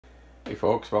Hey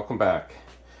folks, welcome back.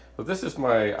 So this is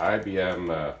my IBM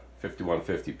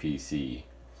 5150 PC.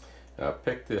 I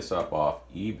picked this up off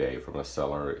eBay from a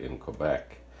seller in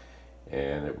Quebec,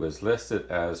 and it was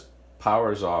listed as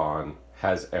powers on,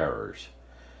 has errors.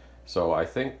 So I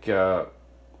think that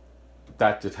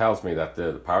just tells me that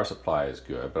the power supply is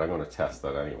good, but I'm going to test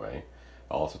that anyway.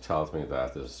 It also tells me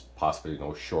that there's possibly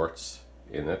no shorts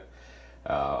in it.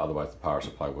 Otherwise the power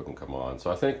supply wouldn't come on.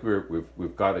 So I think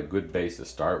we've got a good base to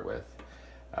start with.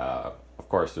 Of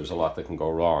course, there's a lot that can go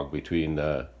wrong between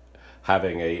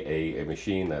having a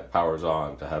machine that powers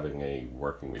on to having a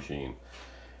working machine.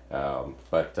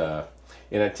 But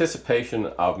in anticipation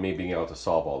of me being able to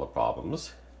solve all the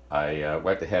problems, I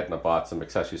went ahead and I bought some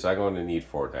accessories I'm going to need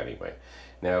for it anyway.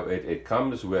 Now it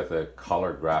comes with a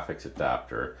color graphics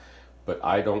adapter, but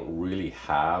I don't really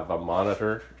have a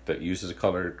monitor that uses a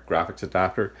color graphics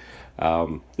adapter.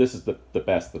 This is the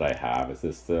best that I have, is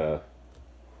this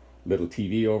little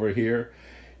TV over here,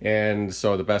 and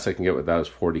so the best I can get with that is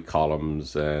 40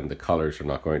 columns, and the colors are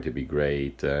not going to be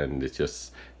great, and it's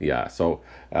just, yeah. So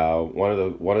one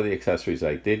of the accessories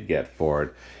I did get for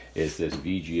it is this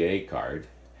VGA card,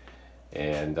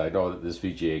 and I know that this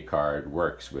VGA card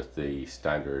works with the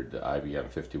standard IBM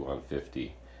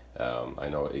 5150. I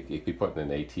know it could be put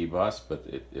in an AT bus, but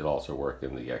it'll also work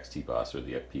in the XT bus or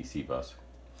the PC bus.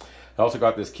 I also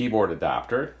got this keyboard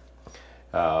adapter.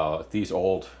 These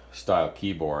old style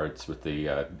keyboards with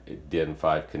the DIN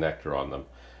 5 connector on them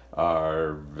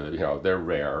are, they're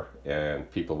rare and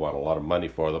people want a lot of money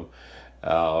for them.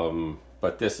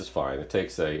 But this is fine. It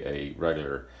takes a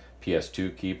regular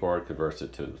PS2 keyboard, converts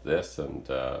it to this, and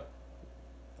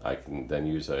I can then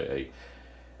use a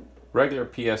regular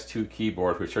PS2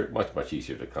 keyboard, which are much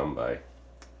easier to come by.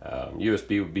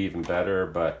 USB would be even better,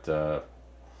 but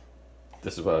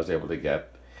this is what I was able to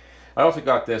get. I also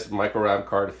got this micro RAM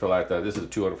card to fill out that. This is a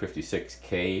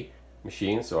 256K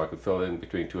machine, so I could fill it in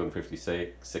between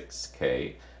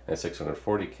 256K and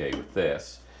 640K with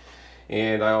this.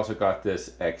 And I also got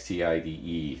this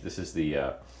XTIDE. This is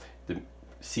the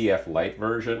CF Lite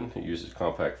version. It uses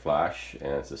compact flash,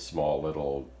 and it's a small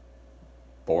little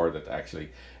board that actually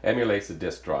emulates the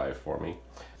disk drive for me.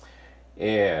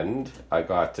 And I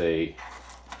got a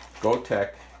Gotek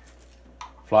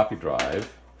floppy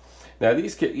drive. Now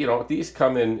these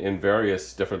come in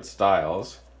various different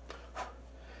styles.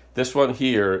 This one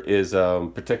here is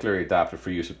particularly adapted for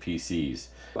use with PCs.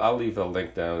 I'll leave a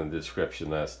link down in the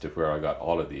description as to where I got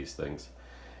all of these things.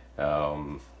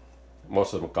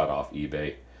 Most of them got off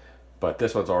eBay, but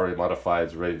this one's already modified,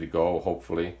 it's ready to go,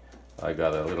 hopefully. I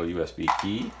got a little USB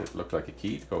key that looked like a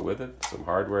key to go with it, some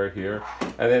hardware here,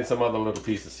 and then some other little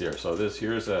pieces here. So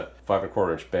here's a 5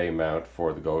 1/4 inch bay mount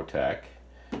for the Gotek.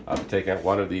 I'll be taking out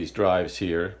one of these drives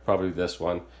here, probably this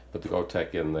one, put the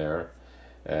Gotek in there,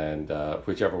 and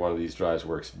whichever one of these drives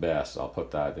works best, I'll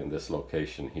put that in this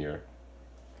location here.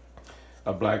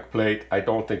 A blank plate. I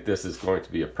don't think this is going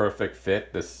to be a perfect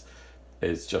fit. This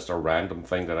is just a random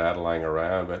thing that I had lying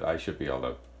around, but I should be able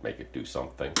to make it do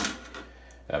something.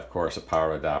 Of course, a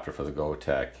power adapter for the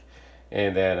Gotek,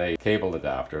 and then a cable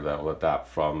adapter that will adapt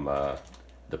from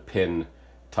the pin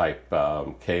type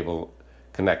cable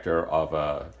connector of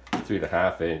a 3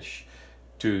 1/2 inch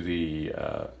to the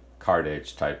card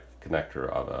edge type connector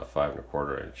of a 5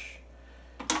 1/4 inch.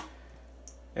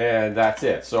 And that's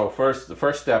it. So the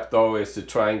first step though is to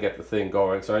try and get the thing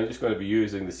going. So I'm just going to be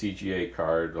using the CGA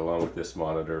card along with this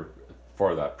monitor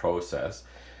for that process.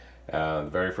 The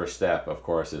very first step, of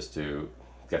course, is to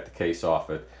get the case off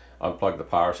it, unplug the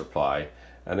power supply,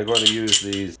 and they're going to use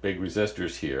these big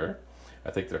resistors here.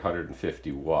 I think they're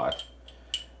 150 watt.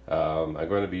 I'm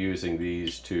going to be using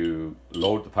these to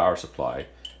load the power supply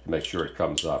to make sure it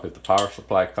comes up. If the power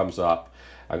supply comes up,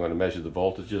 I'm going to measure the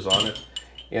voltages on it,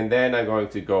 and then I'm going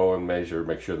to go and make sure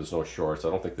there's no shorts. I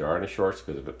don't think there are any shorts,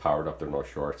 because if it powered up there are no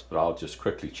shorts, but I'll just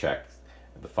quickly check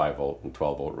the 5 volt and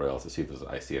 12 volt rails to see if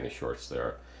I see any shorts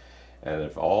there. And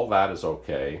if all that is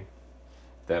okay,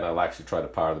 then I'll actually try to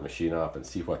power the machine up and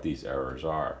see what these errors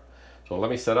are. So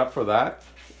let me set up for that,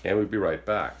 and we'll be right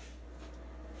back.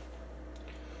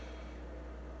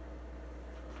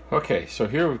 Okay, so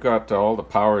here we've got all the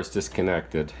power is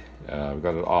disconnected. We've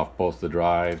got it off both the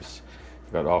drives,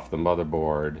 we've got it off the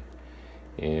motherboard,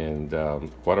 and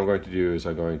what I'm going to do is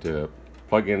I'm going to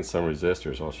plug in some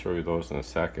resistors. I'll show you those in a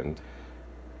second.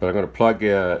 But I'm going to plug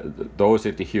those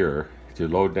into here to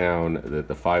load down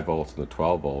the 5 volts and the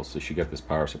 12 volts, so you should get this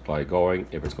power supply going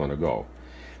if it's going to go.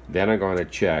 Then I'm going to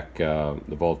check the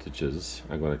voltages.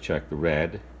 I'm going to check the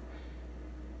red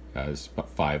as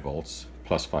 5 volts,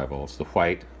 plus 5 volts, the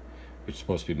white, which is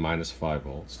supposed to be minus 5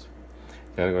 volts.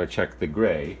 Then I'm going to check the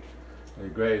gray, The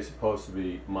gray is supposed to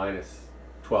be minus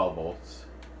 12 volts.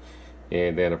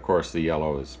 And then of course the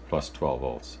yellow is plus 12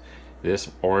 volts.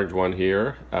 This orange one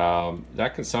here,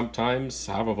 that can sometimes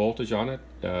have a voltage on it,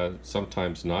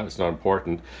 sometimes not. It's not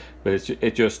important, but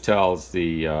it just tells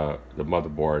the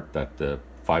motherboard that the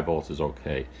 5 volts is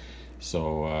okay.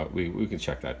 So we can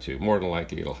check that too. More than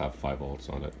likely it'll have 5 volts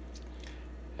on it.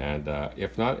 And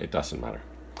if not, it doesn't matter.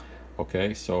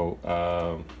 Okay,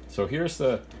 so here's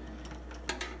the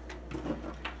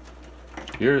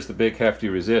big hefty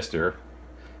resistor,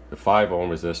 the 5 ohm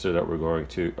resistor that we're going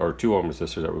to, or 2 ohm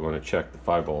resistor that we're going to check the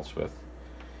 5 volts with.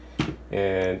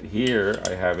 And here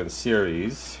I have in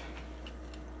series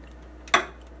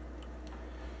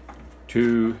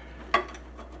 2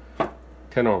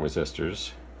 10 ohm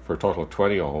resistors for a total of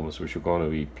 20 ohms, which are going to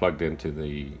be plugged into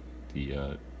the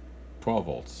 12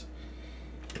 volts.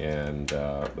 And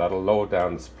that'll load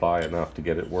down the supply enough to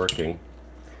get it working,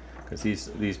 because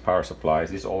these power supplies,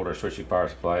 these older switching power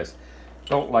supplies,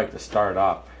 don't like to start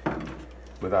up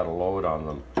without a load on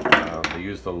them. They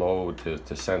use the load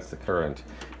to sense the current.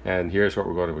 And here's what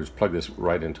we're going to do, is plug this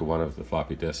right into one of the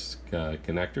floppy disk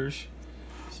connectors.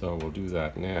 So we'll do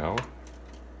that now.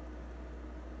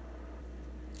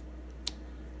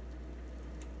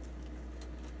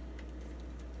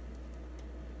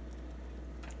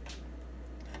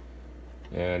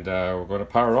 And we're going to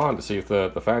power on to see if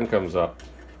the fan comes up.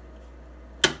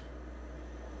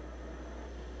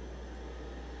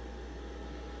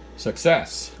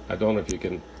 Success! I don't know if you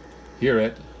can hear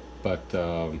it, but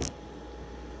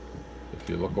if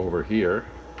you look over here,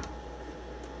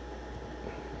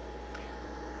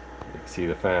 you can see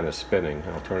the fan is spinning.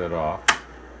 I'll turn it off.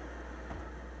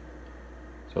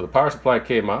 So the power supply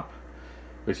came up,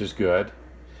 which is good.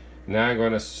 Now I'm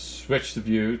going to switch the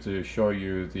view to show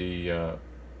you the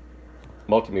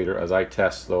multimeter as I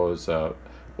test those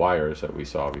wires that we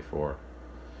saw before.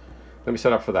 Let me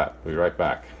set up for that. We'll be right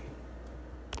back.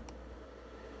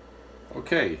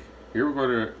 Okay, here we're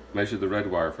going to measure the red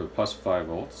wire for the plus 5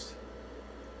 volts.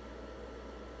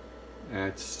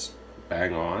 That's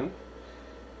bang on.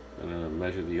 I'm going to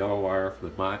measure the yellow wire for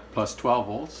the plus 12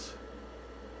 volts.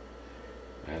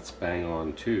 That's bang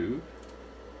on too.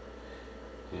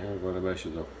 Now we're going to measure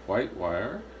the white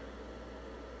wire,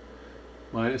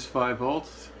 minus 5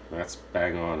 volts. That's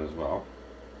bang on as well.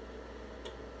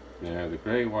 Now the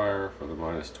gray wire for the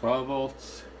minus 12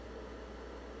 volts.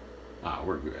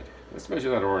 We're good. Let's measure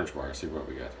that orange wire, see what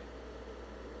we get.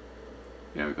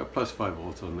 Yeah, we've got plus 5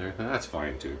 volts on there. That's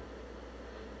fine too.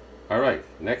 Alright,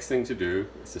 next thing to do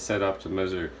is to set up to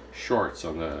measure shorts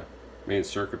on the main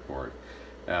circuit board.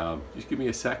 Just give me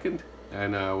a second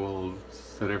and we'll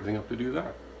set everything up to do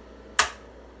that.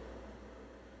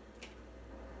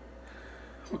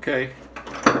 Okay,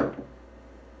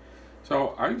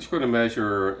 so I'm just going to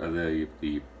measure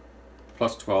the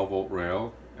plus 12 volt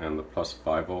rail and the plus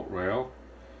 5 volt rail.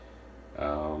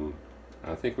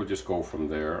 I think we'll just go from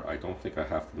there. I don't think I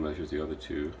have to measure the other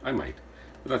two. I might,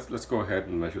 but let's go ahead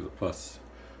and measure the plus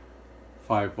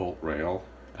 5 volt rail.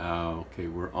 Okay,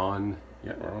 we're on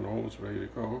almost ready to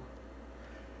go.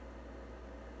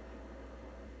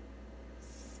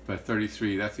 By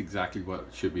 33, that's exactly what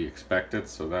should be expected,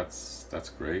 so that's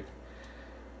great.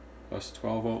 Plus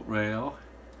 12 volt rail.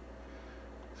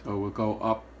 So we'll go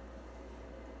up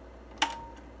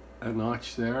a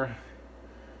notch there.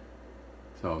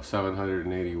 So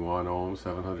 781 ohms,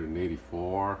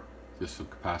 784. Just some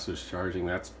capacitors charging.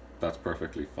 That's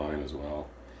perfectly fine as well.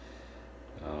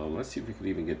 Let's see if we can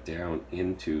even get down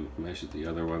into measure the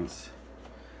other ones.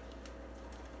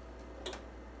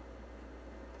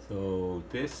 So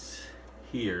this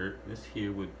here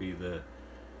would be the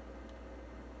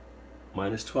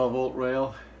minus 12 volt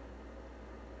rail.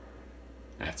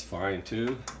 That's fine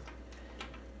too.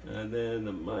 And then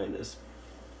the minus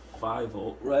 5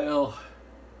 volt rail.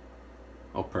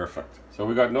 Oh, perfect. So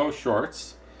we got no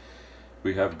shorts.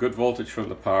 We have good voltage from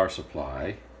the power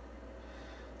supply.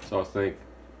 So I think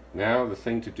now the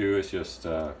thing to do is just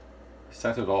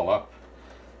set it all up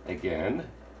again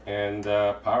and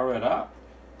power it up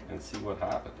and see what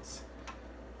happens.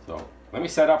 So let me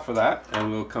set up for that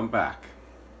and we'll come back.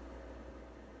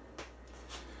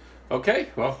 Okay,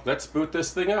 well, let's boot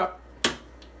this thing up. There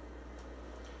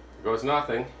goes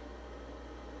nothing.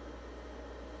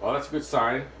 Well, that's a good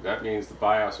sign. That means the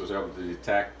BIOS was able to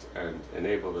detect and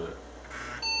enable the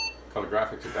color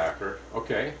graphics adapter.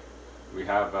 Okay, we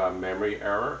have a memory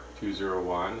error,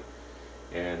 201,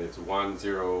 and it's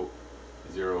 100A.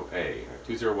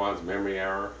 201 is memory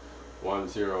error.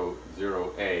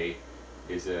 100A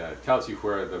is tells you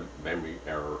where the memory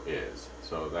error is.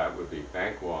 So that would be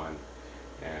bank 1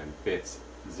 and bits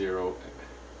 0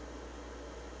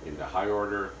 the high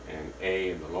order and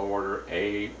A in the low order.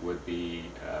 A would be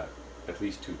at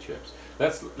least 2 chips.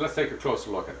 Let's take a closer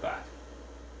look at that.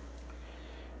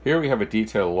 Here we have a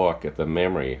detailed look at the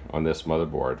memory on this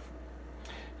motherboard.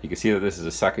 You can see that this is a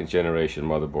 2nd generation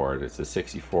motherboard. It's a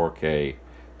 64K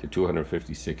to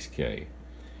 256K.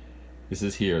 This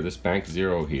is here, this bank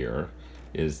 0 here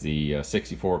is the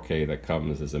 64K that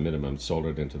comes as a minimum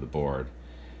soldered into the board.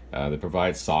 They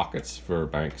provide sockets for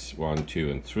banks 1, 2,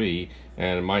 and 3,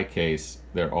 and in my case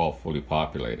they're all fully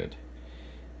populated.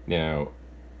 Now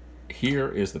here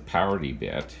is the parity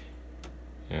bit,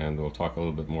 and we'll talk a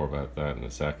little bit more about that in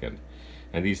a second.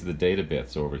 And these are the data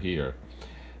bits over here.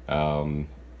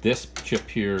 This chip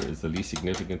here is the least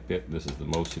significant bit, this is the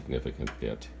most significant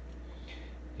bit.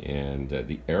 And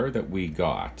the error that we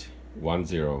got,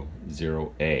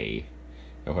 100A,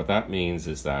 and what that means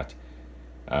is that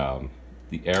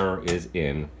the error is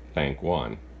in bank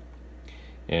 1.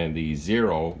 And the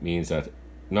 0 means that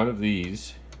none of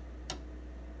these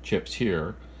chips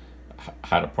here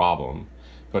had a problem,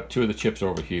 but 2 of the chips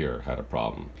over here had a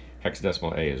problem.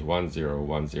 Hexadecimal A is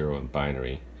 1010 in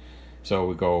binary. So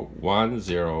we go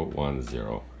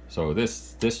 1010. So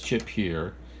this chip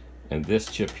here and this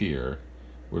chip here,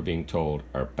 we're being told,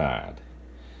 are bad.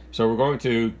 So we're going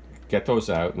to get those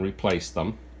out and replace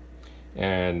them,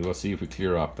 and we'll see if we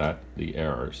clear up the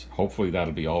errors. Hopefully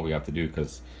that'll be all we have to do,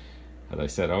 because as I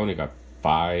said, I only got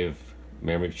 5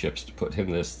 memory chips to put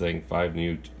in this thing, 5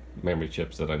 new memory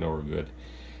chips that I know are good.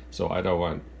 So I don't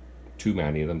want too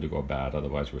many of them to go bad,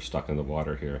 otherwise we're stuck in the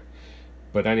water here.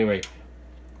 But anyway,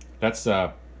 let's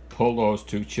pull those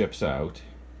 2 chips out,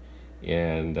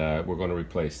 and we're going to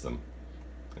replace them.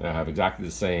 And I have exactly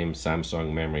the same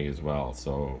Samsung memory as well,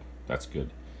 so that's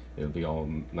good. It'll be all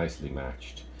nicely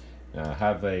matched. I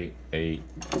have a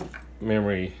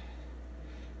memory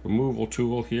removal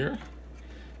tool here,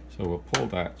 so we'll pull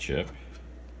that chip,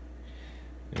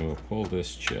 and we'll pull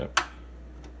this chip,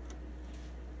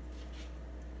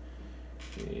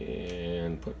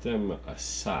 and put them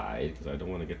aside because I don't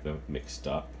want to get them mixed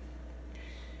up.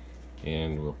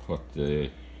 And we'll put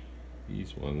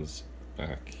these ones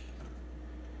back,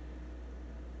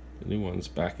 the new ones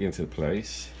back into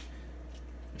place.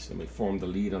 So let me form the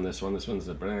lead on this one. This one's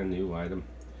a brand new item.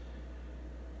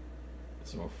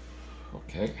 So,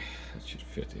 okay, that should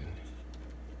fit in.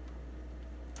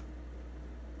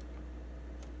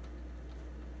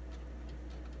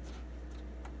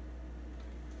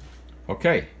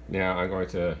 Okay, now I'm going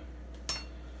to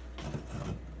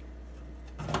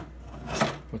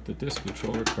put the disk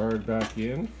controller card back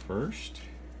in first.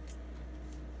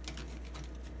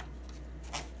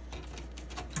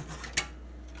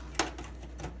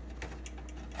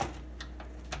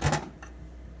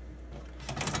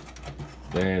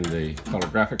 Then the color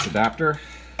graphics adapter.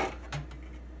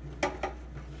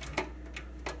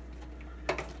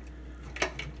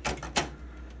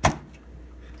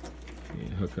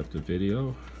 And hook up the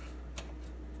video.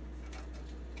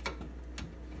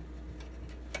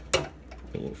 And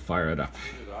we'll fire it up.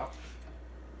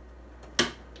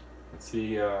 Let's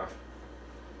see if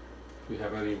we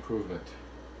have any improvement.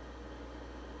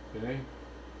 Okay,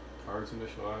 cards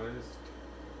initialized.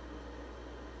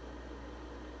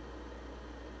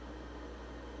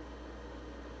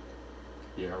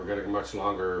 Yeah, we're getting a much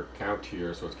longer count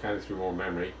here, so it's counting through more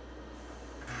memory.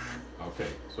 Okay,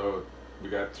 so we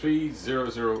got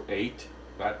 3008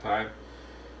 that time,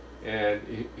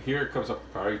 and here comes up the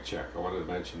parity check. I wanted to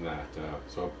mention that.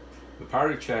 So the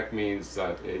parity check means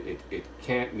that it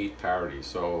can't meet parity.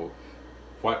 So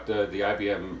what the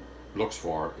IBM looks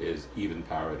for is even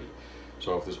parity.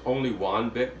 So if there's only one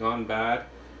bit gone bad,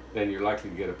 then you're likely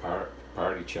to get a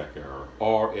parity check error.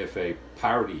 Or if a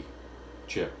parity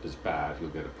chip is bad, you'll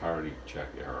get a parity check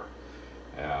error.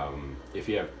 If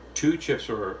you have 2 chips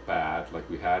that are bad, like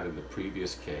we had in the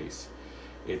previous case,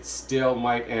 it still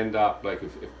might end up like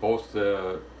if both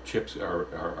the chips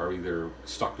are either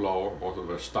stuck low or both of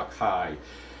them are stuck high,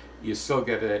 you still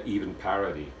get an even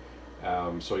parity.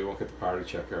 So you won't get the parity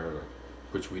check error,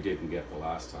 which we didn't get the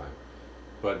last time.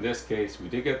 But in this case, we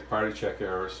did get the parity check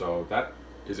error, so that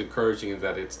is encouraging in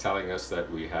that it's telling us that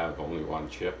we have only 1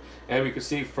 chip. And we can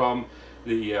see from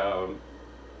the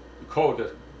code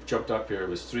that jumped up here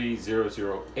was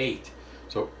 3008.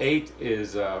 So 8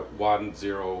 is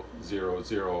 1000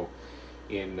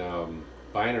 in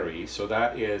binary. So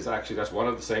that is actually, that's one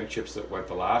of the same chips that went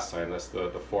the last time. That's the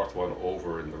 4th one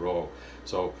over in the row.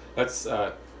 So let's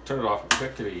turn it off and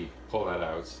quickly pull that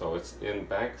out. So it's in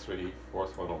bank 3,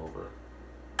 4th one over.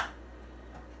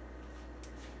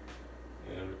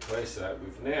 And replace that.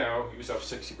 We've now used up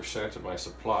 60% of my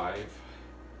supply of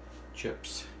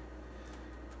chips.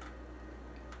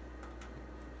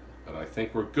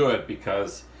 think we're good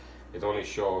because it only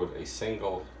showed a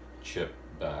single chip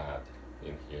bad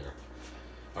in here.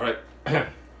 All right,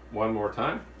 one more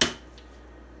time.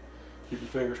 Keep your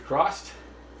fingers crossed.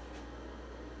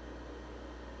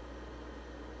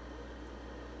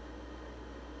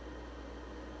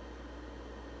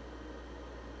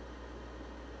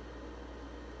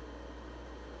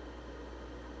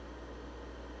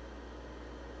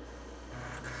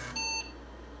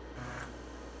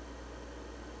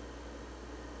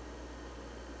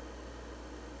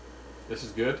 This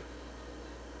is good.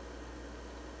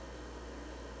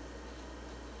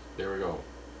 There we go.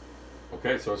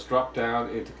 Okay, so it's dropped down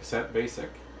into cassette basic.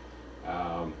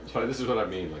 So this is what I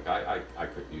mean. Like I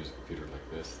couldn't use a computer like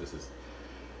this. This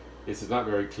is not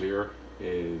very clear.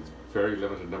 It's very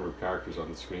limited number of characters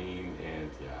on the screen, and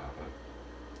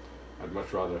yeah, I'd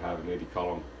much rather have an 80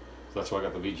 column. So that's why I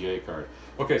got the VGA card.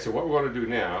 Okay, so what we're going to do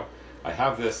now, I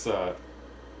have this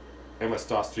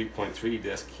MS-DOS 3.3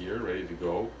 disk here ready to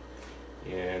go.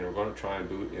 And we're going to try and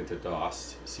boot into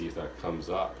DOS, see if that comes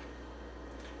up.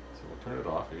 So we'll turn it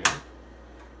off again.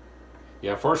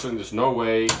 Yeah, unfortunately there's no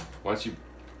way, once you've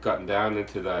gotten down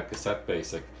into that cassette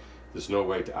basic, there's no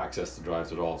way to access the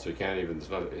drives at all. So you can't even, there's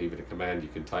not even a command you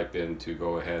can type in to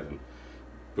go ahead and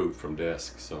boot from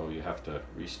disk. So you have to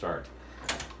restart.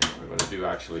 And what I'm going to do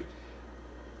actually,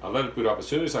 I'll let it boot up. As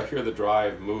soon as I hear the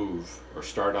drive move or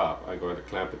start up, I'm going to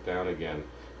clamp it down again.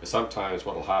 Sometimes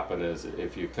what will happen is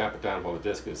if you clamp it down while the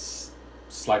disk is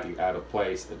slightly out of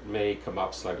place, it may come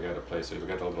up slightly out of place, so you'll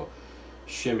get a little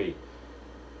shimmy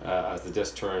as the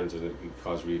disk turns, and it can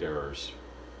cause read errors.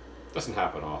 Doesn't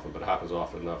happen often, but it happens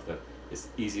often enough that it's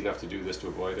easy enough to do this to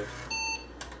avoid it.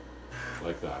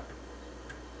 Like that.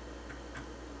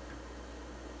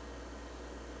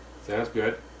 Sounds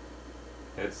good.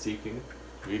 Head seeking,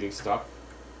 reading stuff.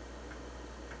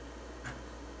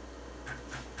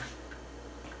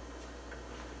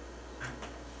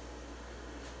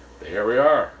 Here we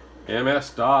are,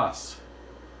 MS-DOS.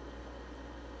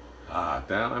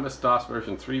 Down MS-DOS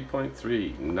version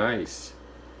 3.3, nice.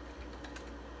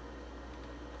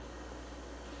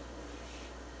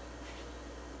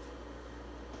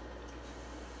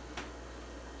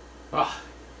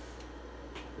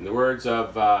 In the words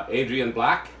of Adrian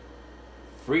Black,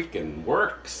 freaking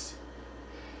works.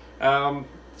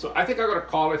 So I think I'm going to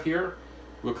call it here.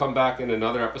 We'll come back in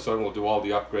another episode and we'll do all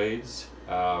the upgrades.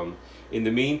 In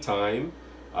the meantime,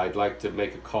 I'd like to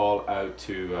make a call out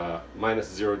to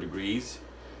 -0 degrees.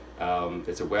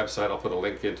 It's a website. I'll put a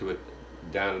link into it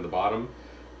down in the bottom.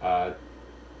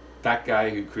 That guy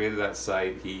who created that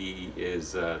site, he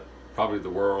is probably the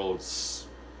world's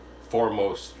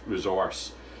foremost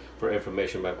resource for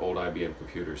information about old IBM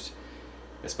computers,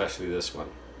 especially this one.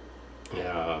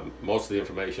 Most of the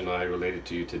information I related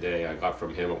to you today I got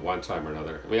from him at one time or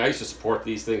another. I mean, I used to support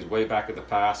these things way back in the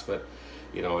past, but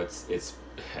you know, it's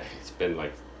been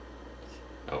like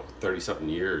 30-something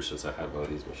years since I had one of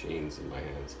these machines in my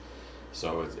hands.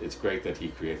 So it's great that he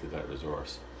created that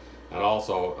resource. And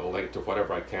also a link to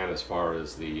whatever I can as far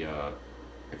as the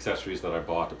accessories that I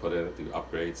bought to put in, the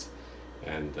upgrades,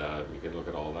 and you can look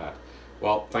at all that.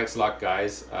 Well, thanks a lot,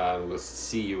 guys. We'll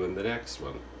see you in the next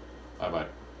one.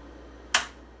 Bye-bye.